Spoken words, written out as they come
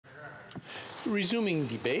Resuming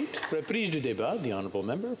debate, reprise du débat, the honourable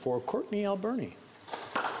member for Courtenay Alberni.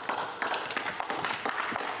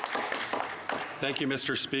 Thank you,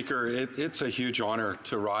 Mr. Speaker. It's a huge honour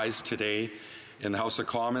to rise today in the House of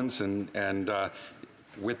Commons and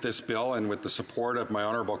with this bill and with the support of my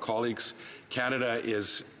honourable colleagues. Canada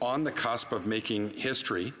is on the cusp of making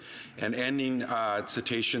history and ending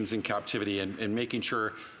cetaceans in captivity and making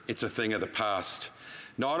sure it's a thing of the past.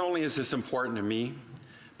 Not only is this important to me,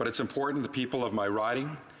 but it's important to the people of my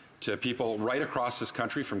riding, to people right across this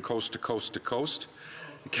country from coast to coast to coast.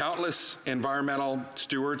 Countless environmental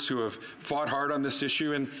stewards who have fought hard on this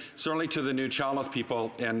issue, and certainly to the Nuu-chah-nulth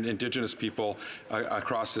people and Indigenous people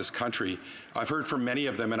across this country. I've heard from many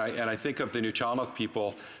of them, and I think of the Nuu-chah-nulth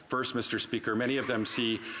people first, Mr. Speaker. Many of them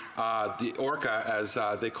see the orca, as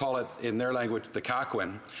they call it in their language, the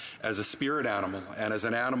kakwin, as a spirit animal and as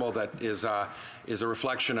an animal that is a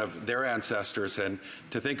reflection of their ancestors. And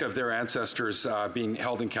to think of their ancestors being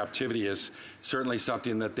held in captivity is certainly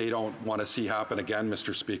something that they don't want to see happen again,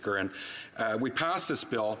 Mr. Speaker. And we passed this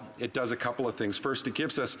bill. It does a couple of things. First, it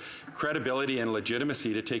gives us credibility and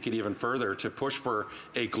legitimacy to take it even further, to push for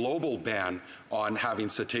a global ban on having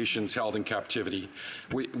cetaceans held in captivity.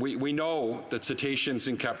 We know that cetaceans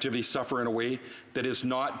in captivity suffer in a way that is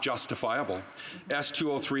not justifiable.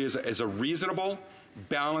 S-203 is a reasonable,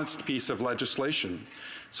 balanced piece of legislation.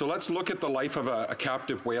 So let's look at the life of a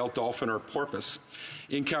captive whale, dolphin, or porpoise.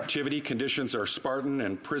 In captivity, conditions are Spartan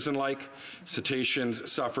and prison-like. Cetaceans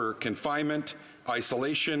suffer confinement,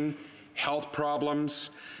 isolation, health problems,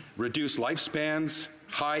 reduced lifespans,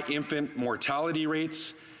 high infant mortality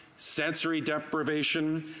rates, sensory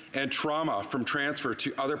deprivation, and trauma from transfer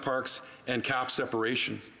to other parks and calf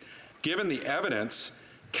separations. Given the evidence,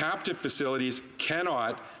 captive facilities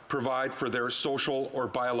cannot provide for their social or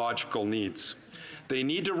biological needs. They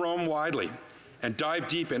need to roam widely and dive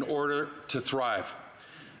deep in order to thrive.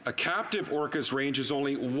 A captive orca's range is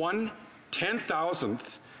only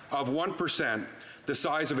 1/10,000th of 1% the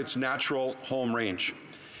size of its natural home range.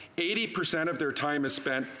 80% of their time is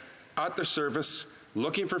spent at the surface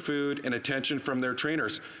looking for food and attention from their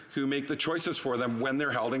trainers, who make the choices for them when they're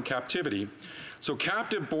held in captivity. So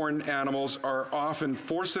captive-born animals are often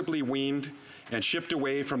forcibly weaned and shipped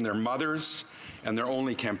away from their mothers and their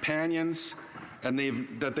only companions and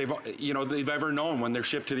they've ever known when they're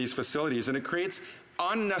shipped to these facilities, and it creates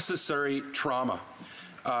unnecessary trauma.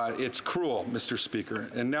 It's cruel, Mr. Speaker.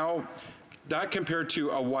 And now, that compared to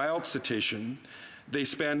a wild cetacean, they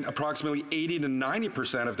spend approximately 80 to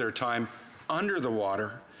 90% of their time under the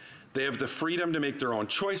water. They have the freedom to make their own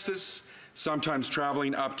choices, sometimes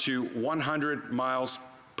traveling up to 100 miles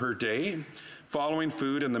per day, following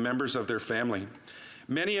food and the members of their family.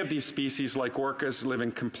 Many of these species, like orcas, live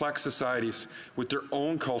in complex societies with their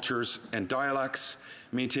own cultures and dialects,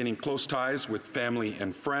 maintaining close ties with family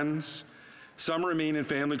and friends. Some remain in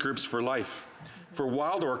family groups for life. For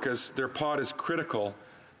wild orcas, their pod is critical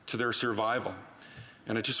to their survival.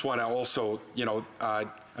 And I just want to also,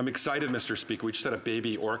 I'm excited, Mr. Speaker. We just had a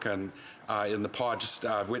baby orca in the pod, just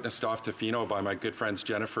witnessed off Tofino by my good friends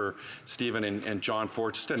Jennifer, Stephen, and John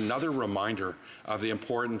Ford. Just another reminder of the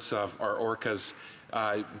importance of our orcas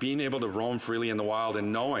being able to roam freely in the wild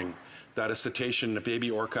and knowing that a cetacean, a baby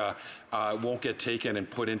orca, won't get taken and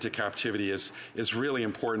put into captivity is really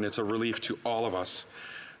important. It's a relief to all of us.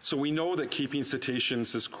 So we know that keeping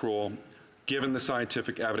cetaceans is cruel, given the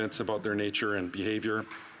scientific evidence about their nature and behavior.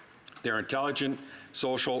 They're intelligent,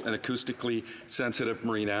 social, and acoustically sensitive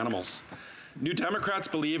marine animals. New Democrats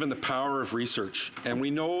believe in the power of research, and we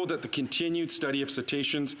know that the continued study of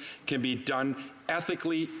cetaceans can be done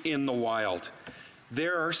ethically in the wild.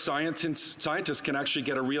 There, scientists can actually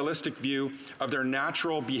get a realistic view of their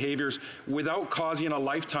natural behaviors without causing a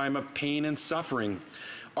lifetime of pain and suffering.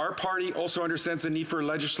 Our party also understands the need for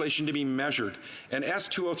legislation to be measured, and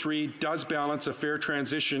S-203 does balance a fair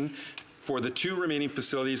transition for the two remaining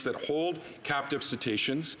facilities that hold captive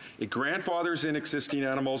cetaceans. It grandfathers in existing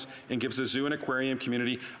animals and gives the zoo and aquarium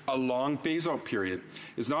community a long phase-out period.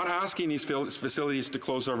 It's not asking these facilities to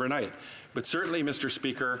close overnight, but certainly, Mr.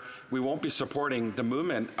 Speaker, we won't be supporting the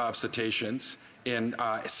movement of cetaceans and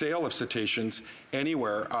sale of cetaceans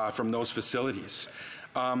anywhere from those facilities.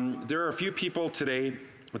 There are a few people today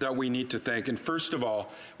that we need to thank. And first of all,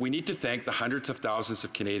 we need to thank the hundreds of thousands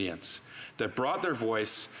of Canadians that brought their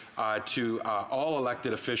voice to all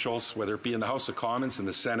elected officials, whether it be in the House of Commons and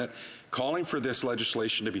the Senate, calling for this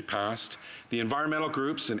legislation to be passed, the environmental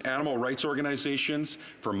groups and animal rights organizations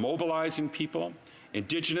for mobilizing people,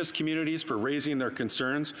 Indigenous communities for raising their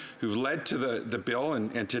concerns, who've led to the bill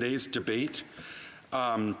and today's debate.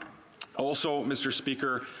 Also, Mr.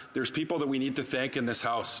 Speaker, there's people that we need to thank in this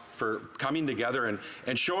House for coming together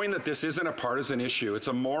and showing that this isn't a partisan issue. It's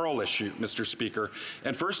a moral issue, Mr. Speaker.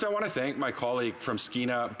 And first, I want to thank my colleague from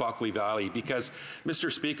Skeena Buckley Valley because,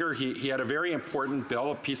 Mr. Speaker, he had a very important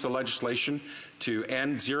bill, a piece of legislation to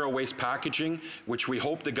end zero-waste packaging, which we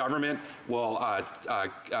hope the government will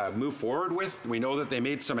move forward with. We know that they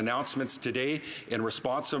made some announcements today in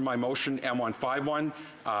response to my motion M151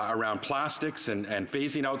 around plastics and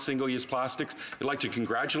phasing out single-use plastics. I'd like to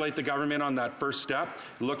congratulate the government on that first step.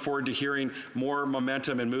 I look forward to hearing more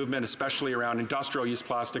momentum and movement, especially around industrial-use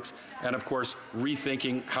plastics and, of course,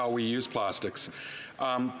 rethinking how we use plastics.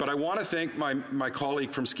 But I want to thank my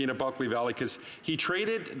colleague from Skeena Buckley Valley because he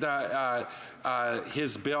traded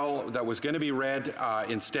his bill that was going to be read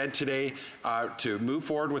instead today to move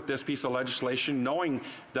forward with this piece of legislation, knowing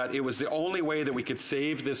that it was the only way that we could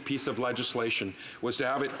save this piece of legislation was to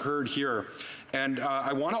have it heard here. And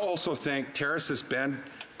I want to also thank Terrace's Ben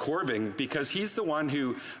Corving because he's the one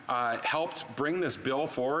who helped bring this bill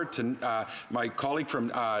forward to my colleague from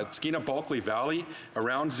Skeena Buckley Valley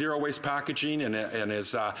around zero-waste packaging and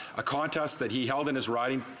is a contest that he held in his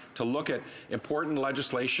riding to look at important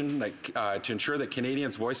legislation that, to ensure that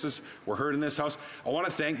Canadians' voices were heard in this House. I want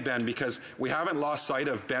to thank Ben because we haven't lost sight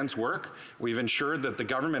of Ben's work. We've ensured that the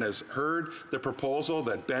government has heard the proposal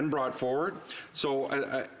that Ben brought forward. So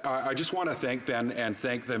I just want to thank Ben and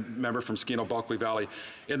thank the member from Skeena Buckley Valley.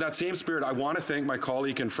 In that same spirit, I want to thank my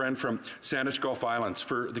colleague and friend from Saanich Gulf Islands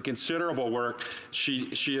for the considerable work she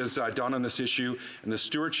has done on this issue and the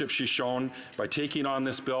stewardship she's shown by taking on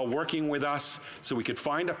this bill, working with us so we could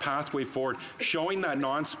find a pathway forward, showing that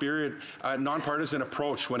nonpartisan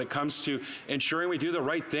approach when it comes to ensuring we do the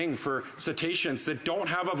right thing for cetaceans that don't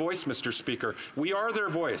have a voice, Mr. Speaker. We are their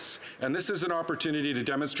voice, and this is an opportunity to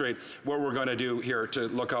demonstrate what we're going to do here to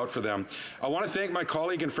look out for them. I want to thank my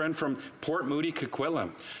colleague and friend from Port Moody,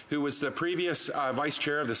 Coquitlam, who was the previous vice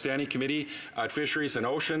chair of the Standing Committee at Fisheries and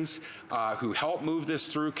Oceans, who helped move this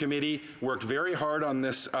through committee, worked very hard on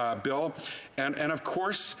this bill, and of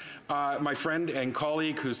course, my friend and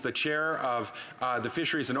colleague who's the chair of the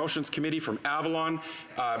Fisheries and Oceans Committee from Avalon,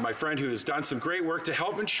 my friend who has done some great work to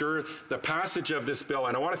help ensure the passage of this bill.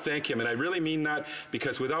 And I want to thank him, and I really mean that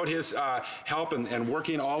because without his help and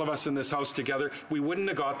working all of us in this House together, we wouldn't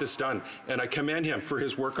have got this done. And I commend him for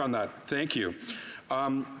his work on that. Thank you.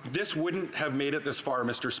 This wouldn't have made it this far,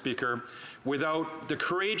 Mr. Speaker, without the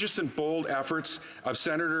courageous and bold efforts of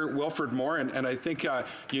Senator Wilfred Moore. And I think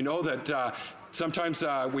you know that sometimes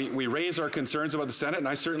we raise our concerns about the Senate, and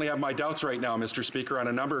I certainly have my doubts right now, Mr. Speaker, on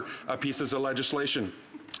a number of pieces of legislation.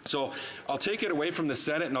 So I'll take it away from the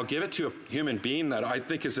Senate and I'll give it to a human being that I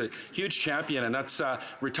think is a huge champion, and that's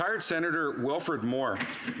retired Senator Wilfred Moore,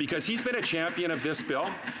 because he's been a champion of this bill.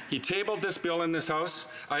 He tabled this bill in this House,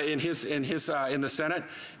 in the Senate,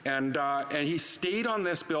 and he stayed on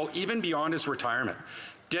this bill even beyond his retirement.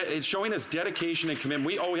 It's showing his dedication and commitment.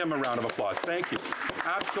 We owe him a round of applause. Thank you.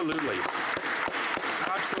 Absolutely.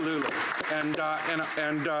 Absolutely. And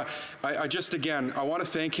I just, again, I want to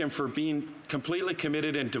thank him for being completely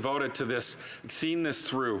committed and devoted to this, seeing this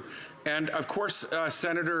through. And, of course,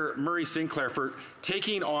 Senator Murray Sinclair for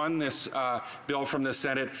taking on this bill from the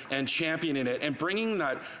Senate and championing it and bringing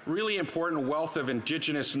that really important wealth of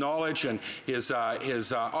Indigenous knowledge and his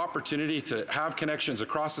opportunity to have connections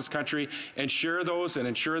across this country and share those and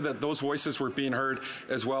ensure that those voices were being heard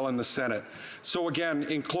as well in the Senate. So, again,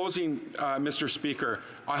 in closing, Mr. Speaker,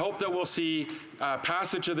 I hope that we'll see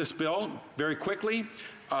passage of this bill very quickly.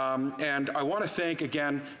 And I want to thank,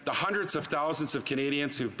 again, the hundreds of thousands of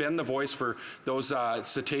Canadians who've been the voice for those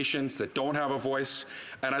cetaceans that don't have a voice.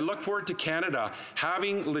 And I look forward to Canada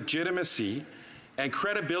having legitimacy and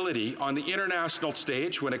credibility on the international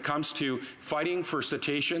stage when it comes to fighting for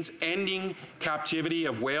cetaceans, ending captivity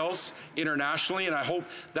of whales internationally. And I hope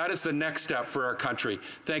that is the next step for our country.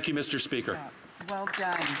 Thank you, Mr. Speaker. Well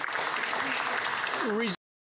done.